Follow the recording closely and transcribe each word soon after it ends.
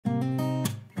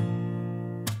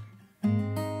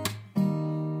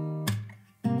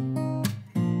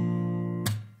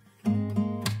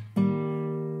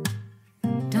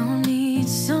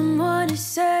someone to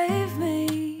save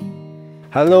me.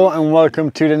 Hello and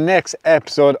welcome to the next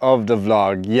episode of the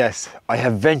vlog. Yes, I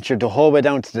have ventured the whole way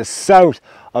down to the south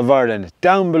of Ireland,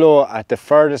 down below at the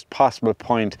furthest possible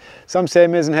point. Some say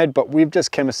Mizenhead, but we've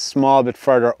just come a small bit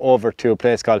further over to a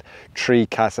place called Tree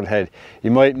Castle Head.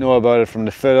 You might know about it from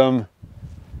the film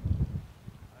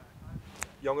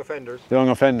Young Offenders. Young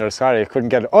Offenders, sorry, I couldn't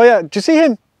get it. Oh yeah, do you see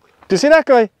him? Do you see that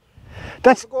guy?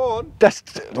 That's,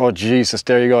 oh Jesus,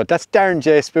 there you go. That's Darren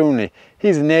J. Spoonley.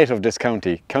 He's a native of this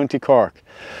county, County Cork.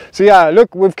 So yeah,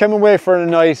 look, we've come away for the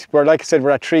night. We're, like I said,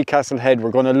 we're at Tree Castle Head. We're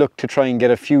going to look to try and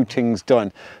get a few things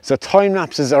done. So time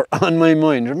lapses are on my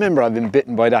mind. Remember, I've been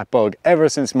bitten by that bug ever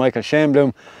since Michael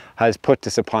Shainblum has put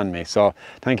this upon me. So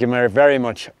thank you very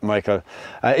much, Michael.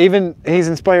 Even he's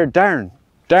inspired Darren.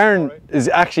 Darren is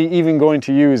actually even going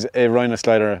to use a Rhino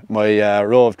Slider, my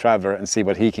Rove Traveller, and see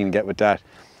what he can get with that.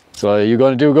 So are you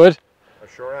going to do good? I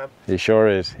sure am. He sure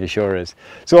is, he sure is.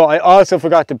 So I also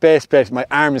forgot the base plate. My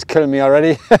arm is killing me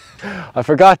already. I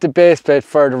forgot the base plate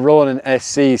for the Ronin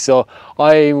SC, so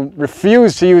I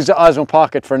refuse to use the Osmo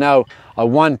Pocket for now. I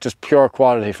want just pure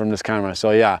quality from this camera.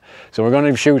 So yeah, so we're going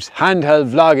to shoot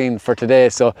handheld vlogging for today,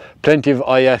 so plenty of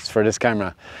IS for this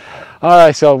camera.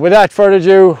 Alright, so without further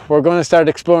ado, we're going to start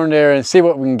exploring there and see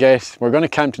what we can get. We're going to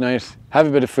camp tonight, have a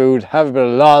bit of food, have a bit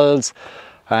of lols,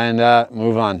 and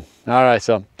move on. All right,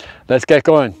 so let's get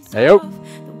going. Hey, yo.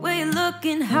 The way you look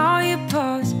and how you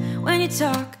pause when you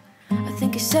talk, I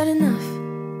think you said enough.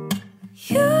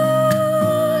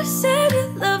 You said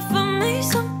you love for me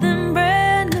something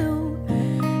brand new.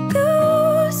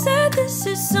 You said this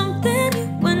is something you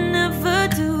would never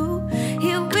do.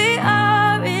 Here we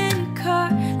are in your car.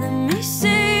 Let me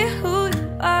see who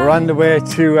you are. We're on the way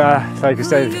to, like I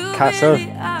said,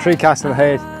 Tree Castle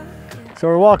Head. So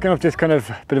we're walking up this kind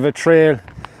of bit of a trail,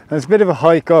 and it's a bit of a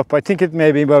hike up. I think it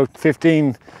may be about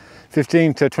 15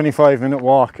 to 25 minute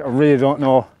walk. I really don't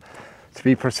know to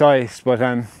be precise, but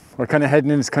we're kind of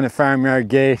heading in this kind of farmyard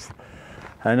gate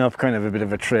and up kind of a bit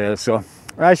of a trail. So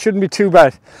that shouldn't be too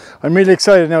bad. I'm really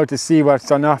excited now to see what's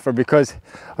on offer, because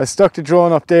I stuck the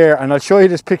drone up there, and I'll show you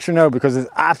this picture now because it's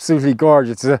absolutely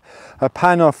gorgeous. It's a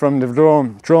pano from the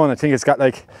drone. I think it's got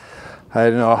like, I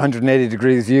don't know, 180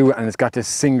 degrees view, and it's got this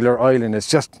singular island. It's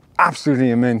just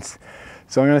absolutely immense.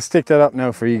 So I'm going to stick that up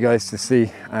now for you guys to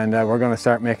see, and we're going to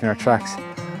start making our tracks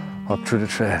up through the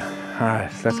trail. All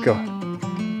right, let's go.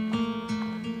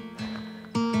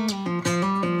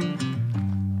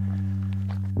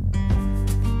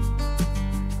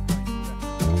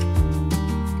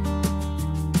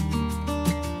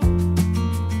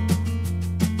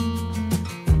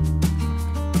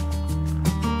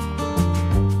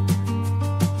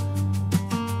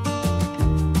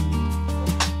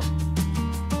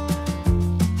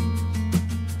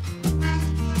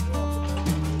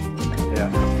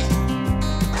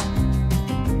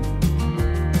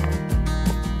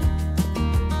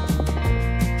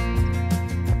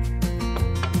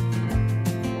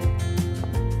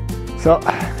 So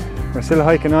we're still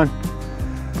hiking on.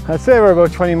 I'd say we're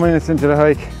about 20 minutes into the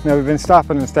hike. Now we've been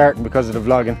stopping and starting because of the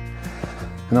vlogging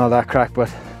and all that crack,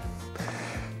 but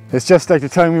it's just like the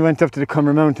time we went up to the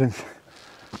Cumber Mountains.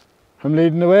 I'm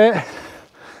leading the way,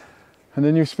 and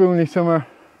then you Spoonley somewhere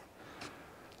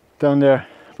down there.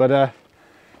 But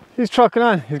he's trucking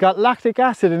on. He's got lactic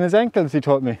acid in his ankles, he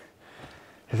told me.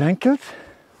 His ankles?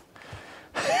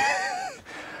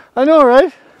 I know,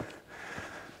 right?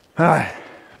 Alright.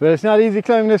 But it's not easy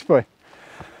climbing this boy.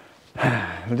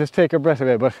 We'll just take our breath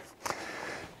away, but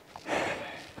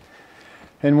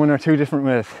in one or two different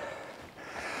ways.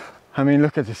 I mean,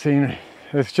 look at the scenery.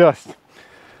 It's just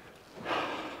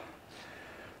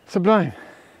sublime.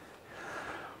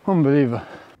 Unbelievable.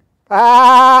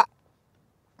 Ah!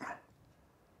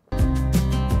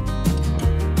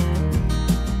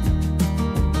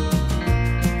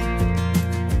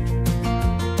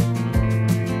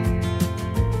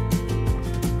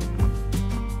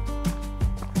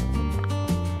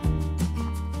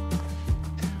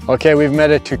 Okay, we've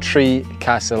made it to Tree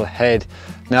Castle Head.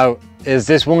 Now, is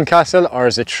this one castle or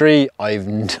is it three? I've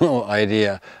no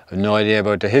idea. I've no idea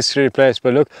about the history of the place,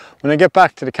 but look, when I get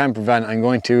back to the camper van, I'm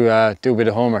going to do a bit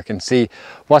of homework and see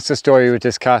what's the story with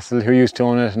this castle, who used to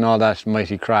own it and all that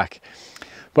mighty crack.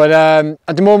 But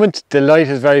at the moment, the light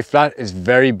is very flat, it's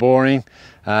very boring.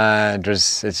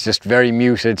 It's just very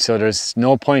muted, so there's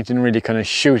no point in really kind of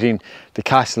shooting the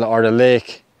castle or the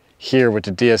lake here with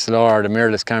the DSLR or the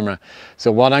mirrorless camera.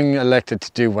 So what I'm elected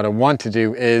to do, what I want to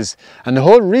do is, and the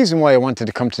whole reason why I wanted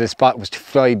to come to this spot was to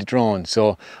fly the drone.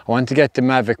 So I want to get the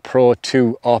Mavic Pro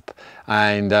 2 up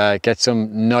and get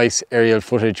some nice aerial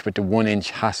footage with the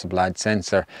 1-inch Hasselblad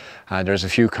sensor. There's a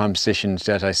few competitions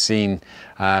that I've seen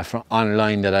from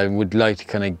online that I would like to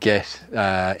kind of get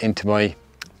into my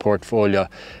portfolio,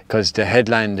 because the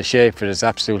headland, the shape of it is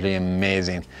absolutely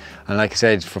amazing. And like I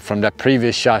said, from that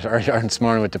previous shot earlier this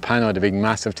morning with the pano, the big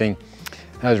massive thing,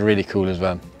 that was really cool as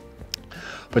well.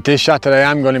 But this shot that I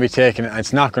am going to be taking,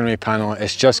 it's not going to be pano,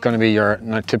 it's just going to be your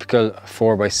typical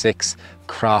 4x6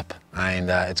 crop, and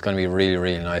it's going to be really,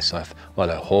 really nice. Well,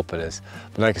 I hope it is.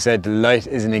 But like I said, the light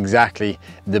isn't exactly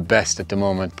the best at the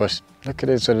moment, but look, it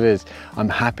is what it is. I'm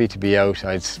happy to be out.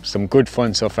 I had some good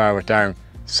fun so far with Darren.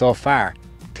 So far,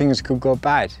 things could go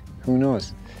bad, who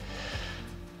knows.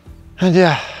 And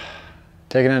yeah,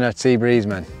 taking in that sea breeze,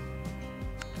 man.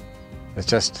 It's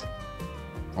just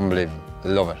unbelievable. I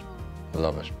love it. I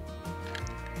love it.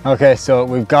 Okay, so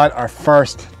we've got our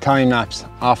first time lapse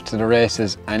off to the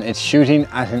races, and it's shooting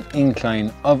at an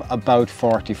incline of about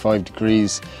 45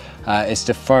 degrees. It's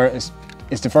the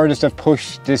furthest I've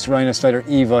pushed this Rhino Slider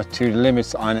Eva to the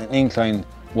limits on an incline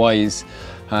wise.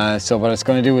 So what it's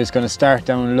going to do is going to start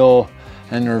down low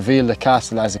and reveal the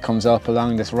castle as it comes up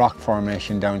along this rock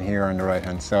formation down here on the right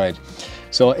hand side.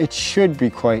 So it should be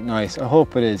quite nice. I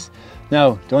hope it is.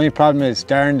 Now, the only problem is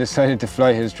Darren decided to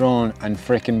fly his drone and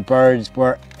freaking birds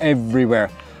were everywhere.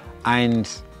 And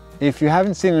if you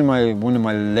haven't seen one of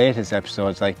my latest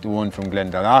episodes, like the one from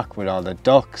Glendalough with all the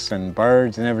ducks and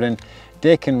birds and everything,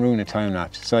 they can ruin a time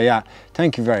lapse. So yeah,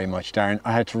 thank you very much, Darren.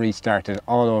 I had to restart it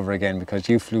all over again because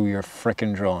you flew your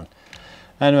freaking drone.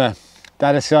 Anyway,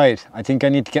 that aside, I think I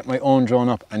need to get my own drone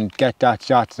up and get that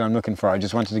shot that I'm looking for. I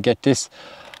just wanted to get this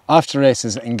off the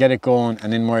races and get it going,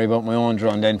 and then worry about my own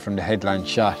drone then from the headland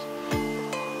shot.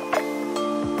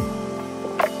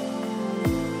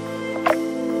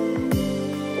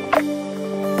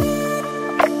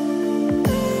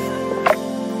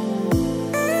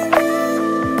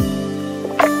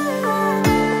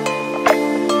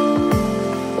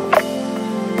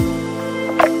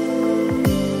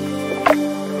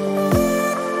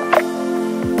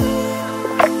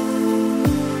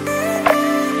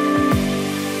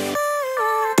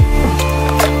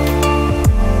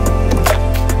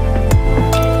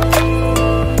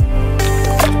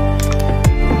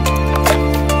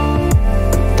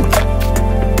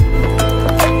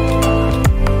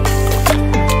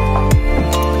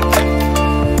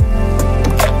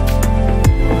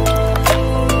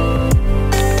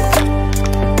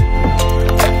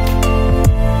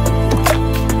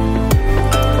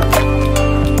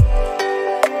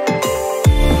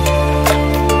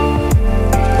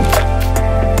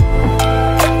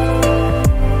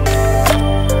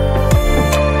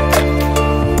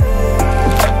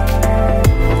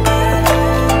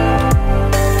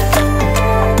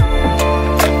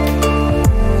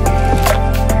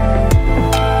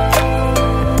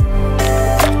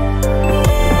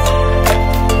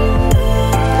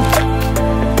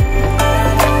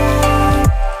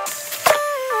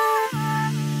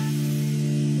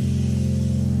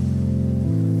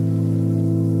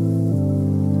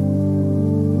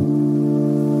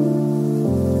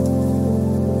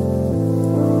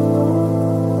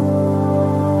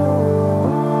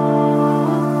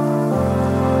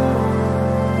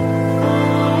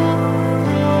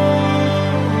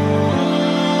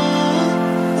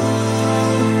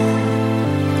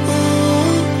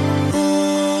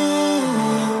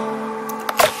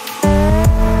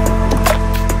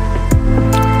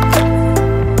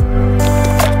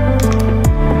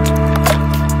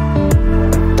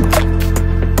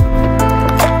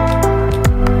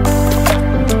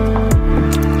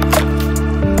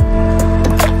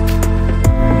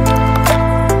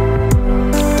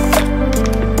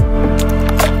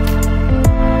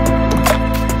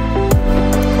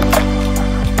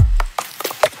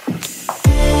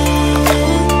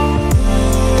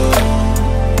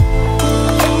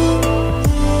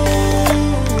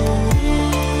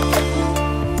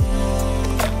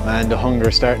 The hunger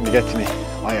is starting to get to me.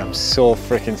 I am so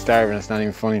freaking starving, it's not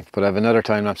even funny. But I have another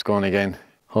time lapse going again.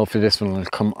 Hopefully this one will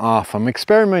come off. I'm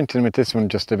experimenting with this one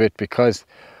just a bit because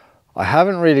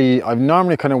I've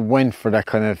normally kind of went for that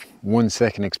kind of 1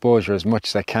 second exposure as much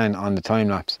as I can on the time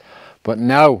lapse. But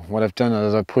now what I've done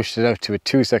is I've pushed it out to a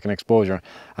 2 second exposure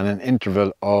and an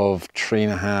interval of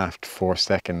 3.5 to 4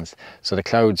 seconds. So the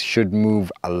clouds should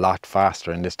move a lot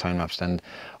faster in this time lapse than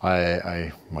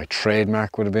my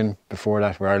trademark would have been before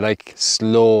that, where I like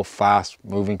slow, fast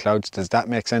moving clouds. Does that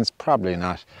make sense? Probably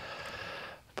not.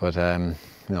 But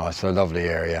No, it's a lovely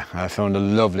area. I found a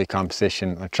lovely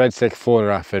composition. I tried to take a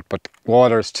photograph of it, but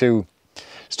water is there's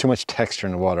too much texture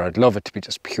in the water. I'd love it to be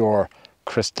just pure,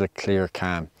 crystal clear,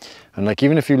 calm. And like,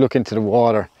 even if you look into the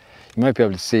water, you might be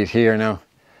able to see it here now.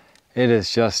 It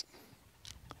is just,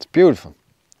 it's beautiful.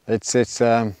 It's such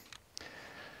an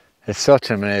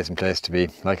amazing place to be.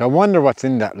 Like, I wonder what's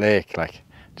in that lake. Like,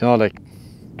 you know, like,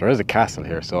 there is a castle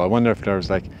here, so I wonder if there's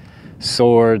like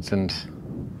swords and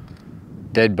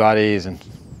dead bodies, and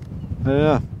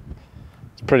yeah,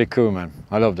 it's pretty cool, man.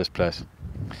 I love this place.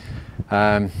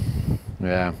 Yeah.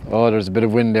 Oh, there's a bit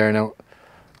of wind there now.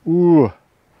 Ooh.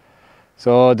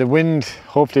 So the wind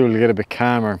hopefully will get a bit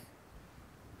calmer,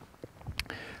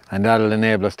 and that'll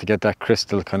enable us to get that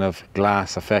crystal kind of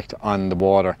glass effect on the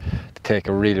water to take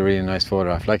a really, really nice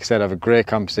photograph. Like I said, I have a great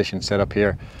composition set up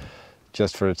here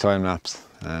just for the time lapse,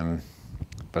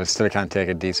 but I still can't take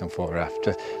a decent photograph.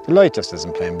 The light just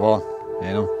isn't playing ball,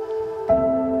 you know.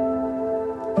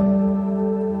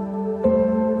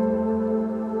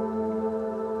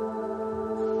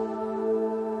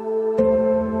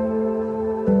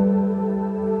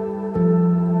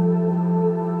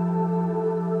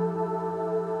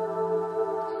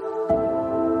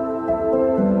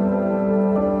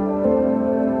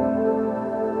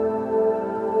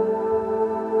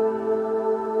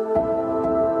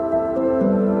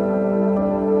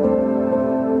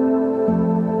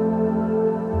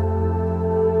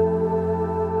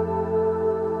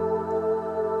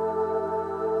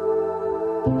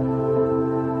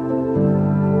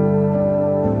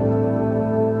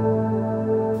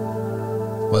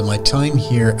 Well, my time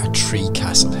here at Tree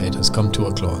Castle Head has come to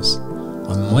a close.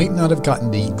 I might not have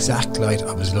gotten the exact light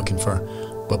I was looking for,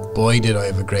 but boy did I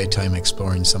have a great time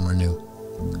exploring somewhere new.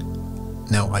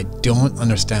 Now, I don't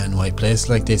understand why places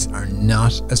like this are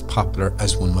not as popular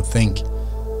as one would think,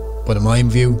 but in my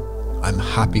view, I'm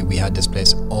happy we had this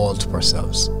place all to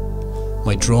ourselves.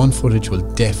 My drone footage will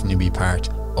definitely be part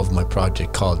of my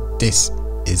project called This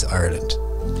is Ireland.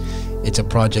 It's a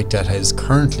project that is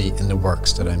currently in the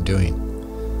works that I'm doing.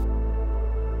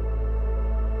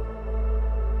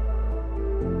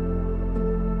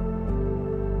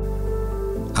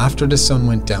 After the sun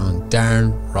went down,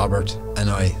 Darren, Robert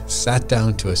and I sat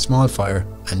down to a small fire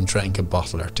and drank a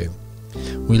bottle or two.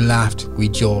 We laughed, we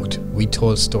joked, we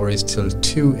told stories till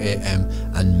 2 AM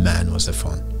and man was it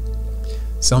fun.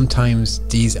 Sometimes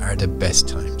these are the best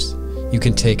times. You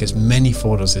can take as many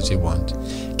photos as you want,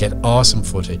 get awesome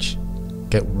footage,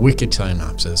 get wicked time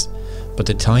lapses, but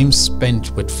the time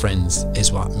spent with friends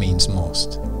is what means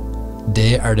most.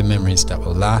 They are the memories that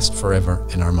will last forever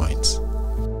in our minds.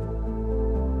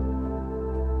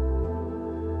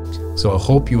 So I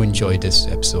hope you enjoyed this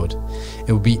episode.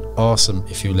 It would be awesome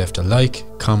if you left a like,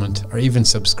 comment or even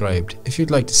subscribed if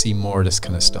you'd like to see more of this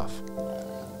kind of stuff.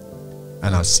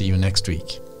 And I'll see you next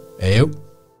week. Ayo.